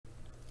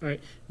All right,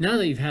 now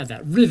that you've had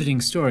that riveting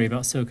story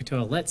about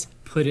SOHCAHTOA, let's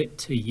put it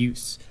to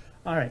use.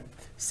 All right,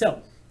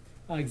 so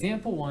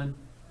example 1,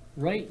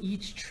 write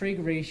each trig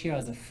ratio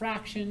as a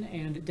fraction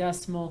and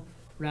decimal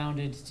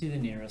rounded to the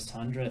nearest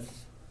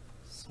hundredth.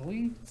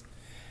 Sweet.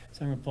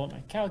 So I'm going to pull up my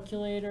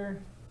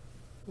calculator.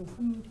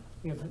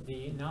 We have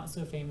the not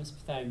so famous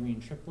Pythagorean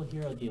triple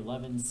here, the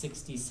 11,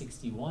 60,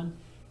 61.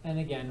 And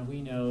again,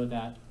 we know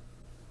that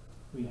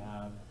we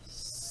have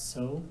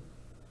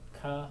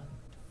SOHCAHTOA.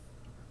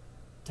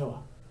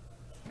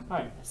 All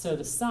right, so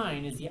the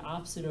sign is the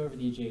opposite over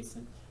the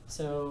adjacent.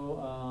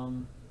 So,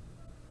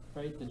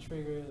 right, the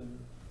trigger,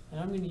 and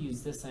I'm going to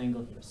use this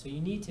angle here. So you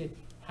need to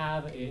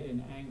have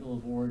an angle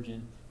of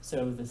origin.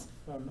 So this,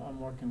 I'm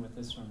working with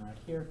this one right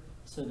here.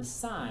 So the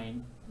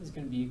sine is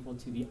going to be equal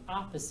to the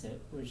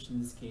opposite, which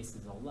in this case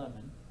is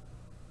 11,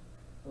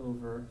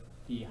 over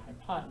the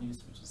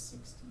hypotenuse, which is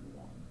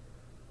 61.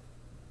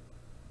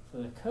 For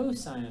the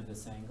cosine of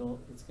this angle,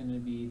 it's going to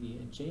be the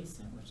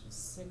adjacent, which is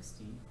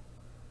 60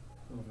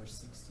 over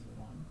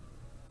 61.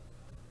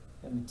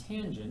 And the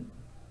tangent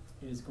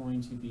is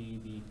going to be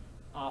the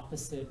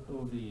opposite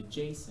over the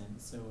adjacent,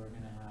 so we're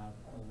going to have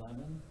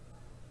 11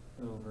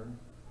 over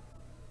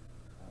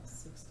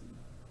 60.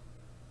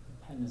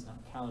 The pen is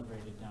not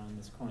calibrated down in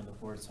this corner of the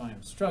board, so I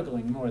am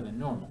struggling more than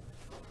normal.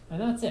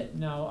 And that's it.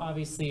 Now,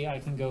 obviously, I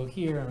can go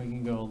here, and we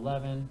can go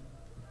 11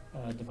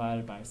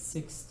 divided by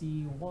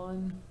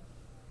 61.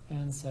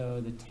 And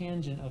so the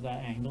tangent of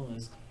that angle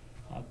is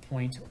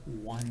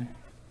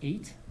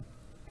 0.18,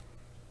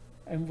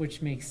 and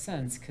which makes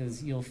sense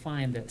because you'll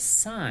find that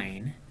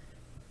sine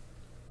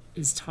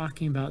is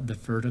talking about the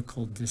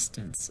vertical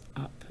distance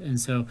up. And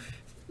so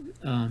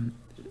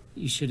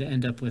you should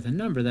end up with a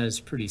number that is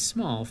pretty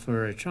small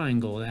for a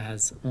triangle that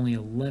has only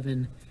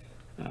 11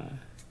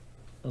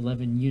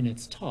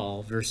 units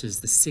tall versus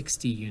the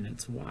 60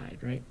 units wide,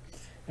 right?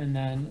 And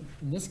then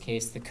in this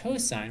case, the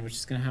cosine, which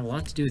is going to have a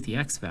lot to do with the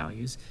x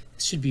values,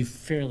 should be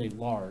fairly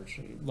large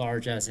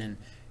as in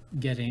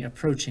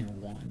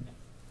approaching 1.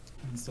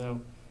 And so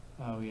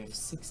we have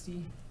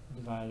 60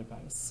 divided by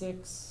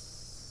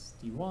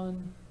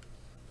 61.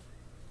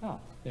 Oh,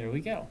 there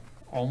we go.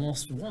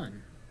 Almost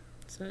 1.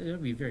 So it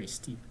would be very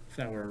steep. If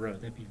that were a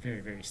road, that'd be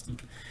very, very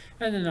steep.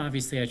 And then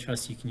obviously I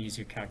trust you can use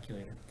your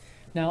calculator.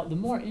 Now, the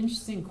more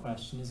interesting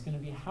question is going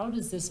to be, how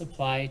does this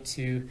apply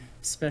to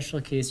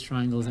special case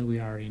triangles that we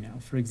already know?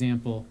 For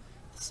example,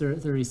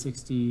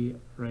 30-60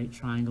 right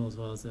triangle as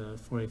well as a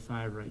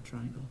 45 right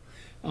triangle.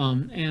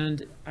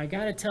 And I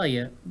got to tell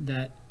you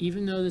that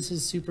even though this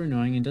is super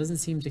annoying and doesn't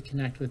seem to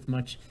connect with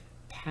much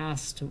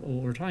past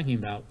what we're talking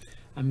about,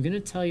 I'm going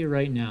to tell you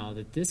right now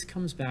that this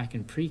comes back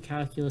in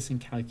pre-calculus and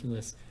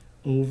calculus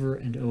over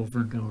and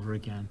over and over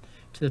again,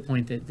 to the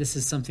point that this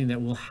is something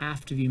that will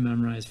have to be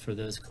memorized for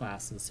those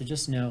classes. So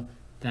just know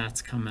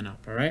that's coming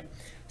up, all right?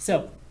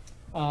 So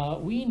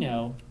we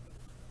know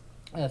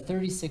a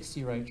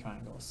 30-60 right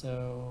triangle.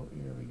 So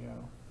here we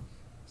go.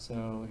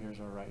 So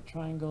here's our right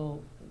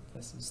triangle.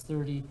 This is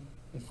 30.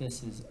 If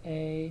this is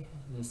A,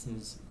 this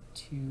is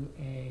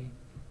 2A,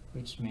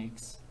 which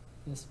makes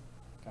this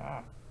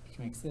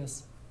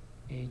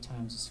A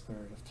times the square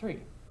root of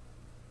 3.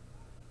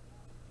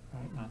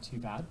 Right, not too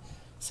bad.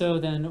 So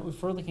then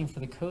if we're looking for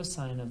the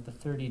cosine of the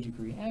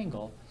 30-degree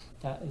angle,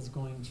 that is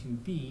going to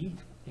be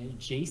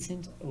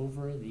adjacent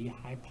over the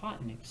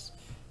hypotenuse.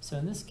 So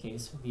in this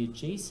case, the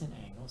adjacent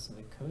angle, so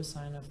the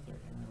cosine of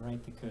 30, I'm going to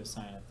write the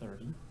cosine of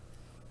 30,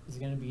 is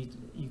going to be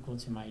equal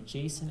to my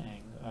adjacent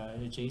angle,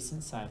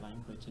 adjacent side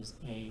length, which is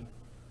A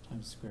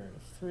times the square root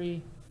of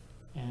 3,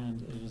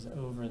 and it is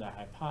over the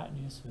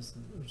hypotenuse,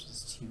 which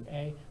is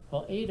 2A.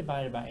 Well, A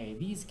divided by A,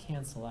 these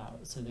cancel out,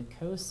 so the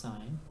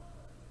cosine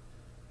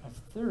of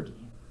 30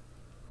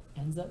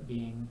 ends up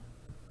being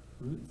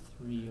root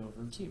 3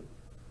 over 2.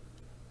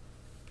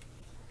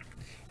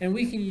 And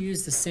we can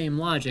use the same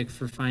logic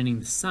for finding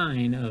the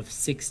sine of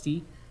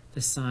 60,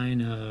 the sine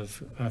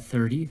of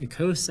 30, the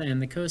cosine of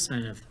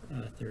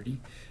 30,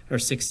 or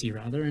 60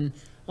 rather, and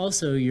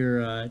also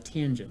your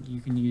tangent.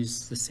 You can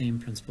use the same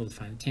principle to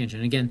find the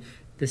tangent. Again,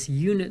 this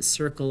unit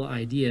circle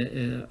idea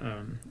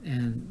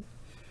and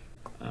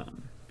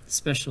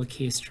special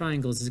case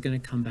triangles is going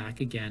to come back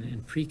again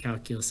in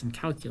pre-calculus and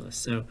calculus,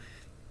 so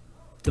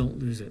don't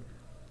lose it.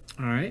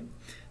 All right,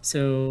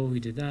 so we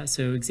did that.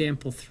 So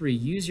example 3,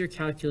 use your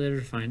calculator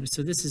to find.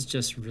 So this is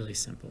just really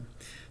simple.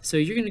 So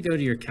you're going to go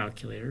to your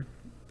calculator,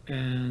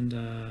 and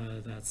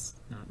that's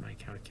not my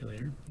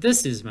calculator.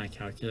 This is my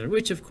calculator,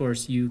 which of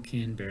course you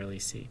can barely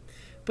see,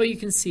 but you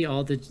can see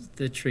all the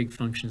trig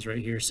functions right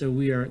here, so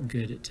we are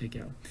good to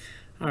go.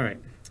 All right,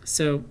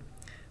 so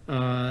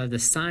the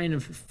sine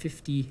of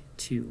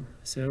 52.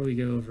 So we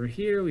go over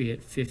here, we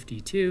hit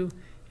 52,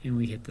 and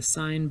we hit the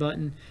sine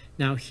button.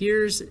 Now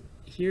here's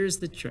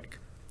the trick.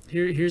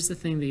 Here's the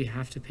thing that you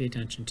have to pay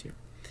attention to.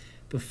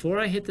 Before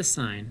I hit the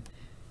sine,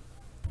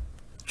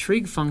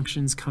 trig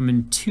functions come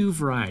in 2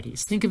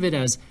 varieties. Think of it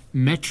as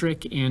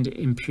metric and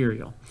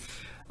imperial.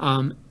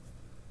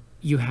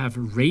 You have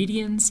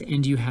radians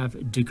and you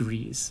have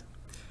degrees.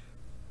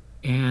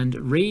 And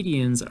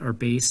radians are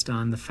based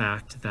on the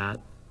fact that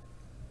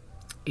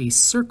a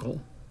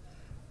circle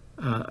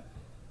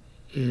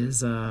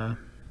is, or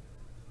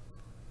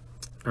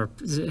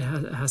it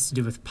has to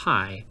do with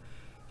pi.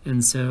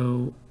 And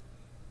so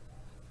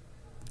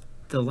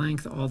the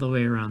length all the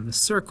way around the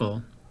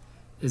circle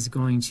is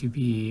going to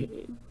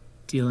be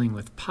dealing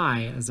with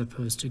pi as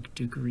opposed to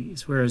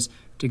degrees. Whereas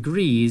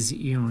degrees,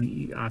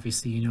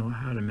 obviously you know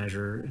how to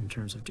measure in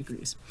terms of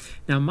degrees.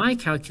 Now my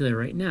calculator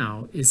right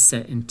now is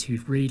set into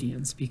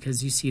radians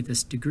because you see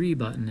this degree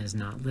button is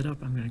not lit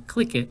up. I'm going to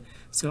click it,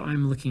 so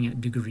I'm looking at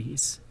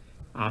degrees.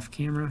 Off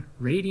camera,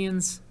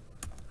 radians,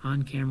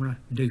 on camera,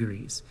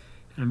 degrees.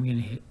 And I'm going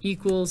to hit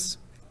equals,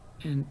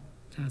 and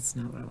that's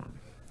not what I want.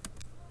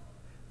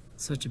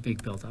 Such a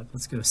big buildup.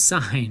 Let's go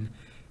sine,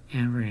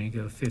 and we're going to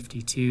go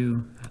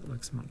 52. That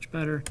looks much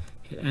better.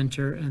 Hit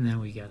enter, and then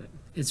we get it.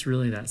 It's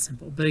really that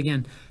simple. But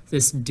again,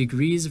 this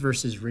degrees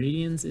versus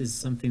radians is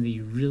something that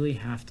you really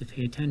have to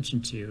pay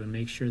attention to and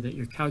make sure that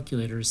your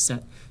calculator is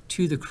set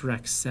to the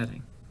correct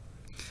setting.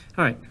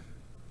 All right,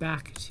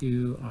 back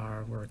to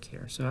our work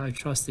here. So I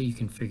trust that you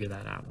can figure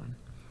that out one.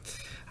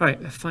 All right,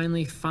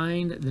 finally,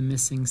 find the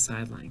missing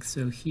side length.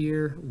 So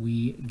here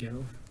we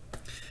go.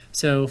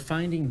 So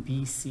finding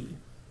BC.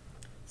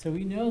 So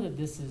we know that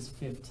this is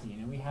 15,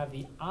 and we have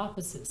the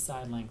opposite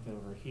side length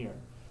over here.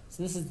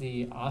 So this is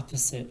the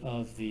opposite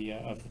of the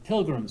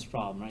Pilgrim's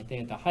problem, right? They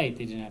had the height,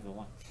 they didn't have the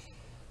length.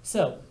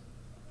 So,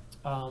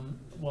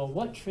 well,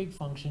 what trig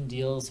function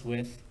deals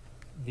with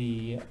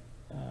the,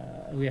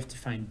 we have to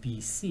find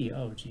BC.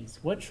 Oh, geez.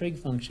 What trig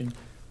function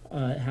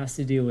has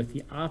to deal with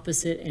the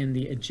opposite and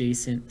the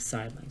adjacent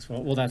side lengths?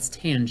 Well, that's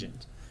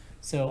tangent.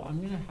 So I'm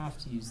going to have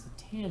to use the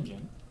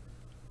tangent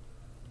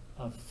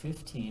of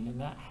 15,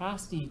 and that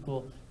has to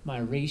equal my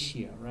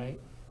ratio, right?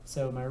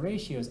 So my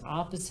ratio is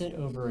opposite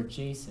over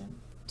adjacent,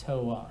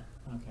 TOA,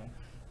 okay?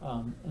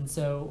 And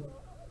so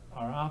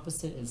our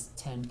opposite is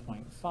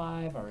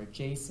 10.5, our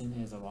adjacent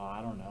is, well,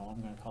 I don't know,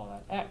 I'm going to call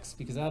that x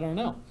because I don't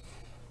know.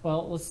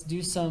 Well, let's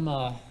do some,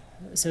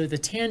 so the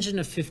tangent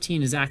of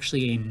 15 is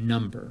actually a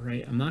number,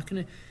 right? I'm not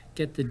going to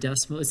get the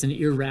decimal, it's an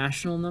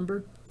irrational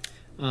number.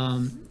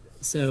 Well,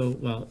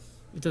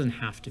 it doesn't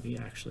have to be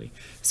actually.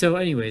 So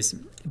anyways,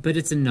 but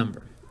it's a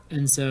number.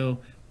 And so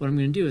what I'm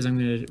going to do is I'm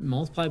going to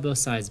multiply both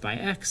sides by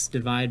x,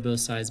 divide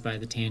both sides by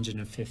the tangent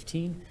of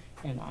 15,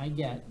 and I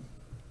get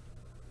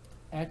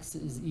x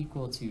is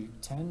equal to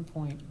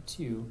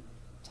 10.2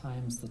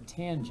 times the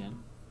tangent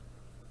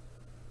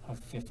of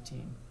 15.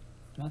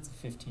 And that's a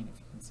 15 if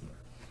you can see it.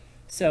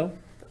 So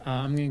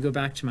I'm going to go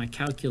back to my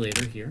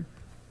calculator here.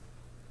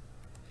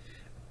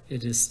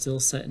 It is still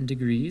set in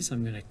degrees.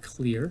 I'm going to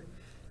clear.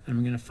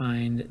 I'm going to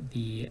find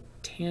the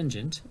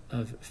tangent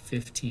of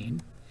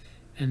 15,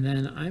 and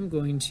then I'm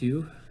going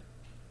to,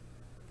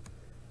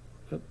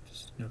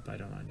 oops, nope, I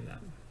don't want to do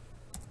that.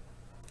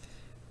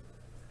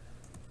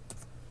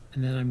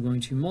 And then I'm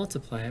going to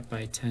multiply it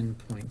by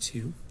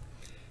 10.2, and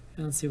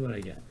let's see what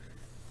I get.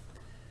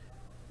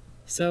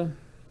 So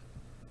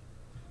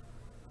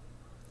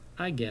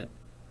I get,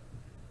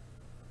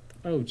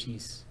 oh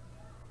geez,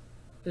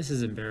 this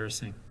is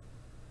embarrassing.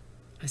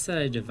 I said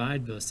I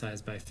divide both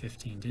sides by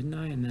 15, didn't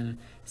I? And then,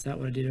 is that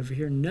what I did over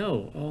here?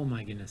 No. Oh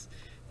my goodness.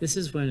 This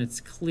is when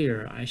it's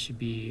clear I should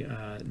be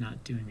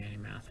not doing any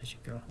math. I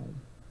should go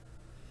home.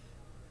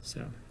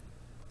 So,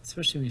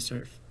 especially when you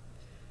start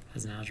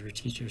as an algebra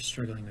teacher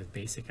struggling with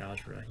basic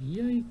algebra.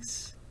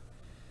 Yikes.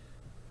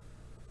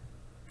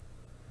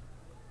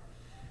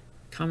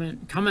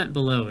 Comment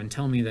below and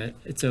tell me that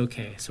it's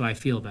okay so I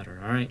feel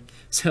better, all right?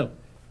 So,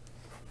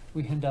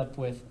 we end up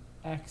with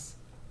x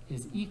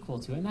is equal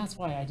to, and that's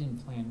why I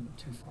didn't plan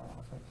too far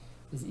off, right,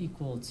 is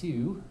equal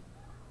to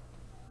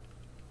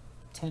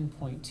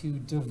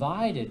 10.2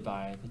 divided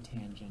by the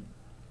tangent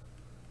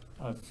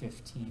of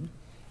 15.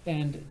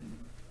 And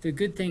the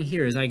good thing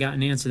here is I got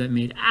an answer that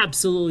made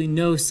absolutely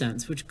no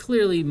sense, which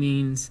clearly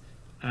means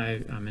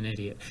I'm an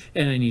idiot,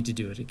 and I need to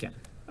do it again.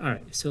 All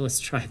right, so let's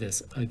try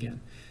this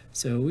again.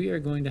 So we are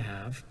going to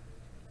have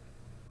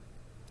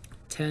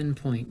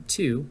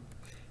 10.2,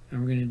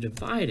 and we're going to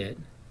divide it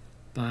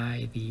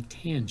by the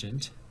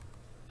tangent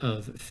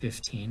of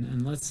 15,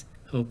 and let's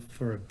hope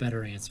for a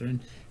better answer.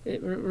 And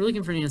we're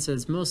looking for an answer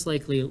that's most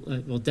likely,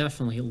 well,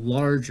 definitely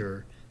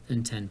larger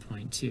than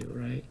 10.2,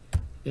 right?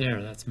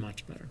 There, that's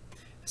much better.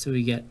 So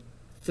we get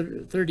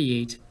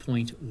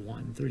 38.1, all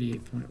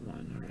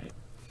right.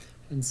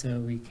 And so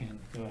we can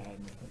go ahead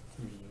and put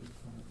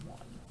 38.1.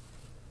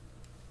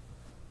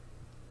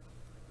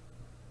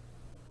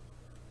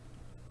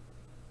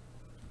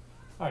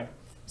 All right.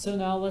 So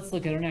now let's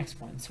look at our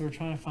next one. So we're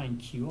trying to find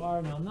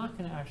QR. Now I'm not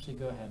going to actually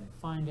go ahead and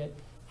find it.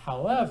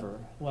 However,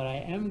 what I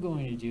am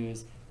going to do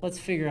is let's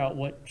figure out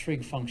what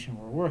trig function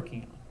we're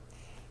working on.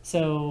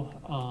 So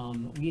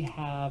we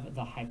have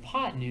the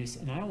hypotenuse,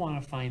 and I want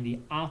to find the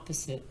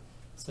opposite.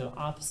 So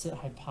opposite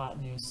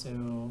hypotenuse.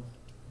 So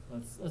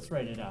let's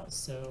write it out.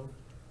 So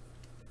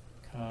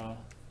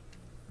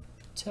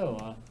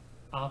TOA,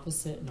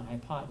 opposite and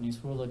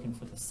hypotenuse. We're looking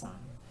for the sine.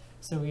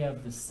 So we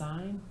have the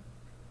sine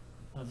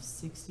of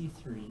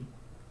 63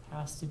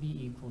 has to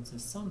be equal to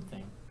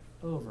something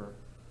over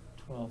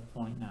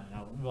 12.9.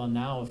 Well,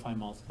 now if I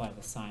multiply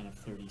the sine of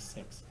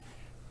 36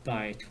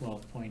 by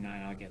 12.9,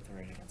 I'll get the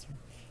right answer.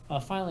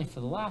 Finally,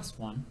 for the last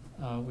one,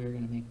 we're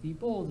going to make the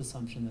bold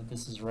assumption that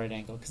this is a right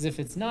angle, because if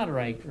it's not a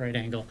right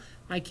angle,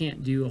 I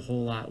can't do a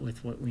whole lot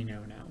with what we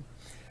know now.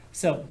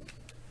 So,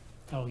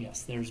 oh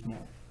yes, there's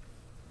more.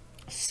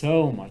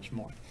 So much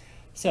more.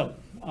 So,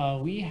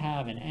 we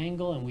have an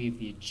angle and we have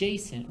the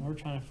adjacent, and we're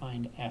trying to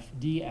find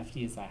FD.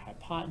 FD is the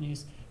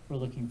hypotenuse. We're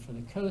looking for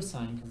the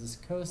cosine, because this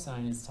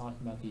cosine is talking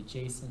about the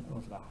adjacent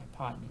over the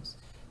hypotenuse.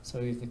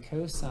 So we have the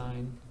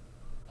cosine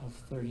of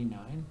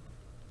 39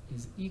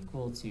 is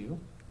equal to,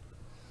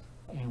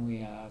 and we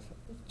have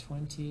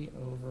 20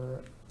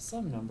 over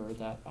some number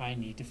that I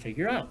need to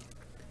figure out.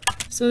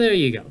 So there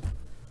you go.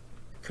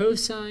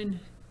 Cosine,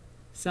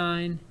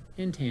 sine,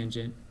 and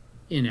tangent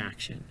in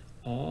action.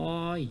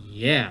 Oh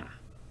yeah,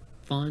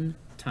 fun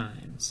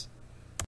times.